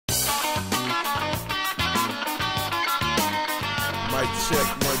check,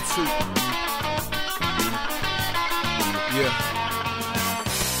 1, 2. Yeah.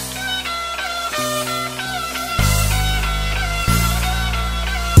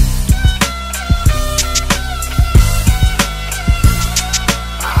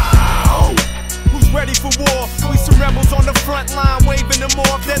 Ready for war, we some rebels on the front line, waving them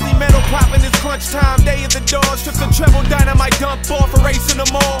off. Deadly metal popping, it's crunch time, day of the dawn. Strip the treble, dynamite dump off, erasing them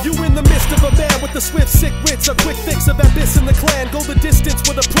all. You in the midst of a man with the swift, sick wits, a quick fix of abyss in the clan. Go the distance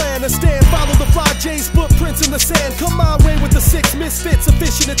with a plan, a stand, follow the Fly J's footprints in the sand. Come my way with the 6 misfits,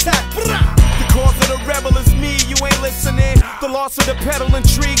 efficient attack. The cause of the rebel is me, you ain't listening. The loss of the pedal,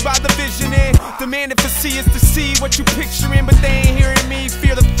 intrigued by the visioning. Demanding for see is to see what you picturing, but they ain't hearing me.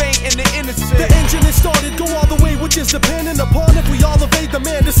 Fear the faint and the innocent. The engine is started, go all the way, which is dependent upon if we all evade the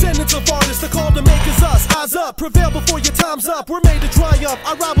man. Descendants of artists, the call to make is us. Eyes up, prevail before your time's up. We're made to triumph.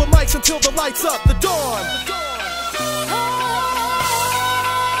 I ride with mics until the lights up. The dawn.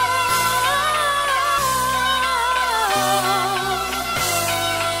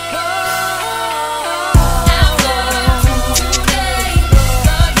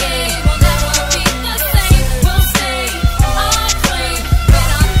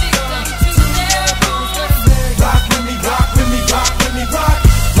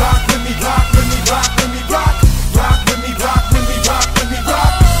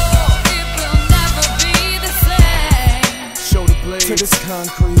 To this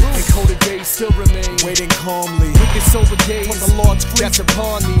concrete, encoded days still remain, waiting calmly. Wicked sober days, when the Lord's grief that's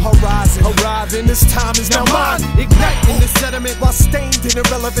upon me. Horizon, arriving, this time is now mine. Igniting the sediment, while stained and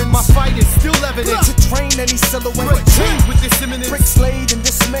irrelevant. My fight is still evident to train any silhouette. Change with this imminence, bricks laid in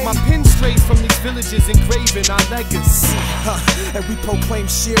dismay. My pen strays from these villages, engraving our legacy. And we proclaim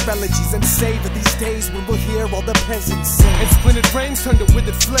sheer elegies and savor these days when we'll hear all the peasants sing. And splintered frames turn to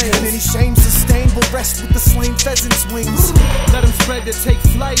withered flames. And any shame sustained will rest with the slain pheasant's wings. Let them spread to take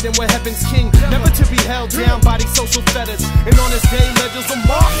flight, and we're heaven's king, never to be held down by these social fetters. And on this day, legends will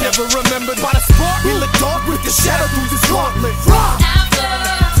mark, never remembered by the spark. We look dark with the shadow through this gauntlet.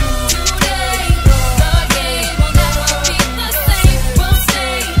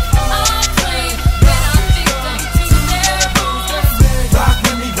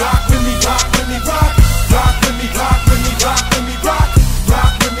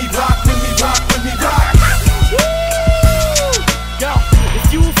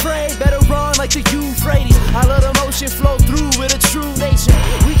 I let emotion flow through with a true nature.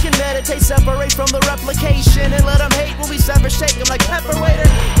 We can meditate, separate from the replication, and let them hate when we sever, shake them like pepper waiter.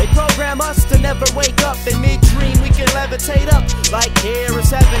 They program us to never wake up. In mid-dream we can levitate up like here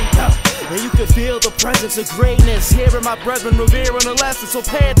is heaven. And you can feel the presence of greatness. Hearing my brethren revering a lesson, so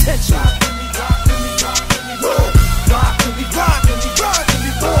pay attention. Rock, rock, rock, rock, rock, rock, rock, rock, rock, rock, rock.